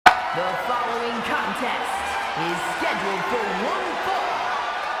The following contest is scheduled for one fall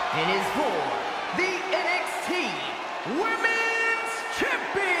and is for the NXT Women's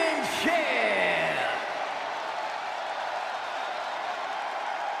Championship.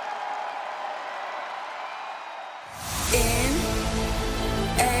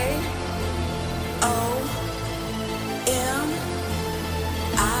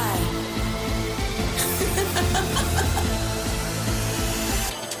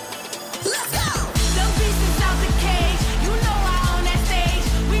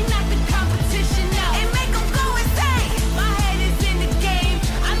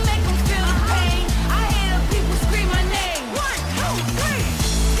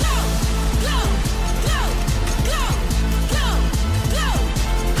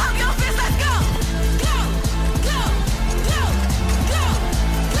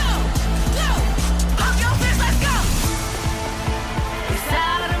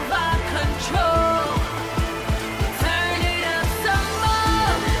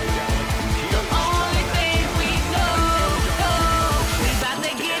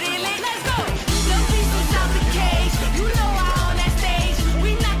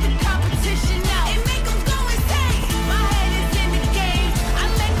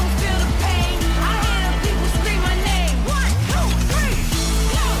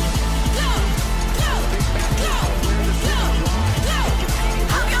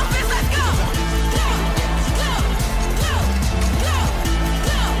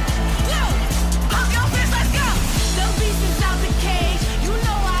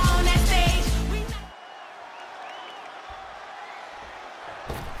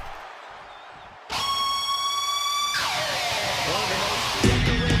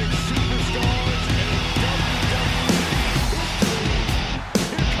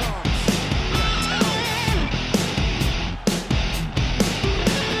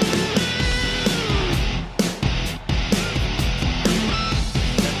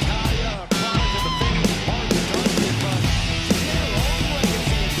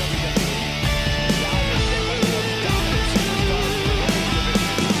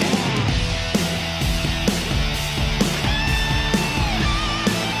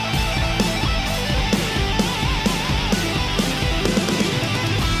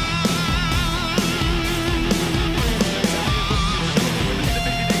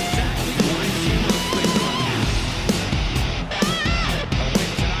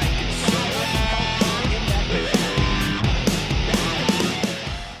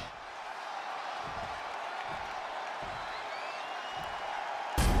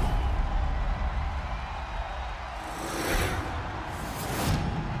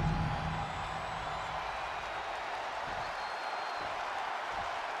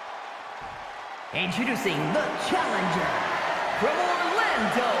 Introducing the challenger from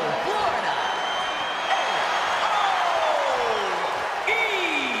Orlando, Florida, Naomi.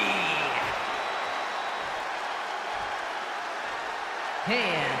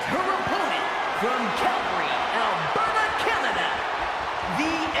 And her opponent from Calgary, Alberta, Canada,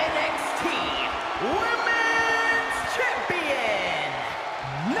 the NXT Women's Champion,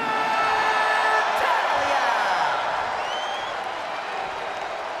 Natalya.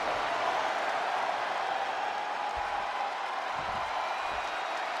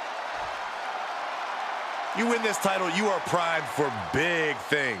 You win this title, you are primed for big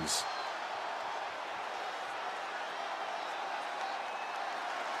things.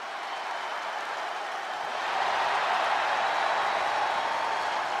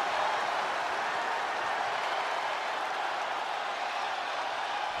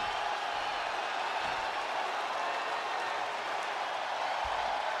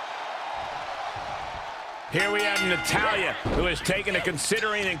 Here we have Natalya, who has taken to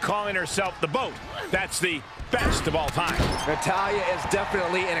considering and calling herself the GOAT. That's the best of all time. Natalya is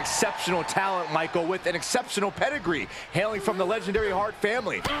definitely an exceptional talent, Michael, with an exceptional pedigree, hailing from the legendary Hart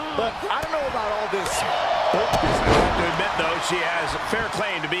family. But I don't know about all this GOAT business. I have to admit, though, she has fair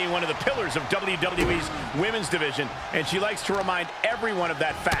claim to being one of the pillars of WWE's women's division, and she likes to remind everyone of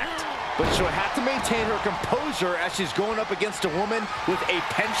that fact. But she'll have to maintain her composure as she's going up against a woman with a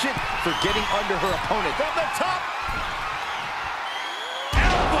penchant for getting under her opponent. From the top.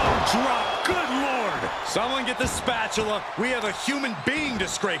 Elbow drop. Good Lord. Someone get the spatula. We have a human being to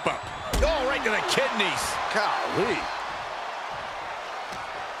scrape up. Oh, right to the kidneys. Golly.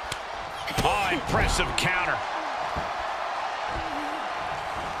 Oh, impressive counter.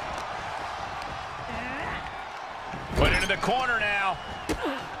 Put into the corner now.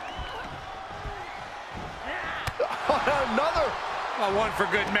 Another. One for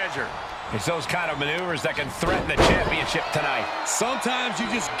good measure. It's those kind of maneuvers that can threaten the championship tonight. Sometimes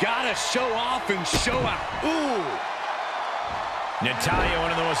you just gotta show off and show out. Ooh! Natalya,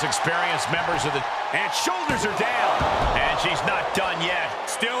 one of the most experienced members of the... And shoulders are down. And she's not done yet.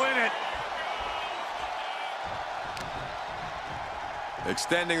 Still in it.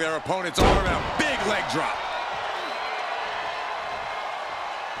 Extending their opponent's arm and a big leg drop.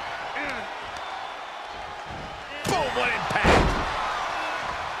 Boom, what impact.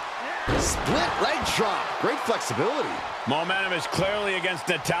 Split leg drop. Great flexibility. Momentum is clearly against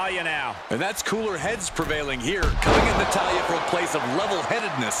Natalya now. And that's cooler heads prevailing here, coming in Natalya from a place of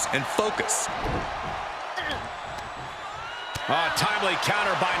level-headedness and focus. Timely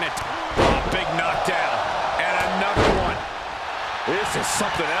counter by Natalya. Big knockdown. And another one. This is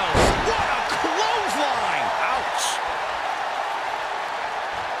something else. What a clothesline! Ouch!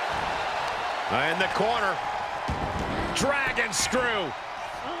 In the corner. Dragon screw.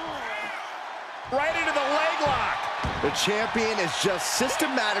 Right into the leg lock. The champion is just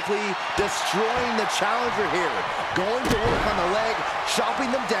systematically destroying the challenger here. Going to work on the leg,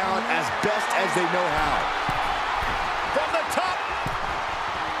 chopping them down as best as they know how. From the top.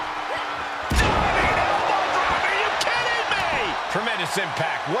 Diving elbow drop. Are you kidding me? Tremendous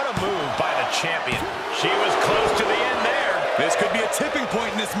impact. What a move by the champion. She was close to the end there. This could be a tipping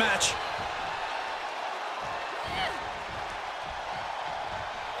point in this match.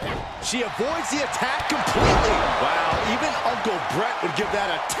 She avoids the attack completely. Wow, even Uncle Brett would give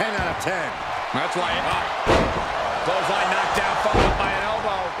that a 10 out of 10. That's why clothesline knocked down, followed up by an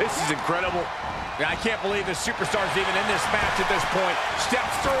elbow. This is incredible. I can't believe the superstar's even in this match at this point.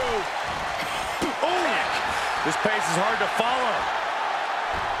 Steps through. Oh, This pace is hard to follow.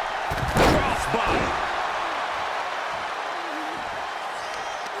 crossbody.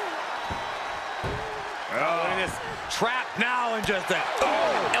 Oh, and it's trapped now and just that.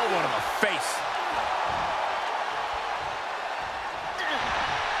 Elbow to the face.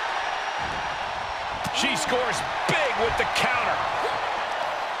 She scores big with the counter.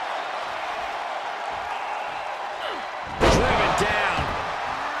 Driven down.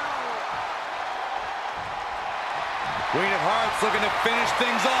 Queen of Hearts looking to finish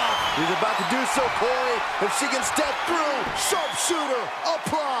things off. He's about to do so, Corey. If she can step through, sharpshooter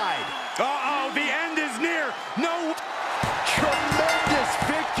applied. Uh-oh, the end is near. No. Tremendous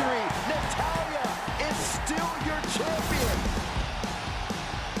victory. Natalya is still your champion.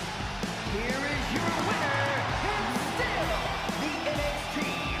 Here is your winner, and still the NXT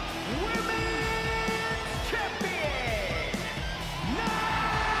Women's Champion,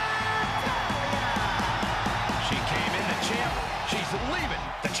 Natalya! She came in the champ. She's leaving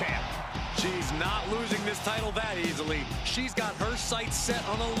the champ. She's not losing this title that easily. She's got her sights set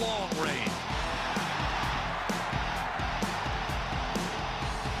on a long reign.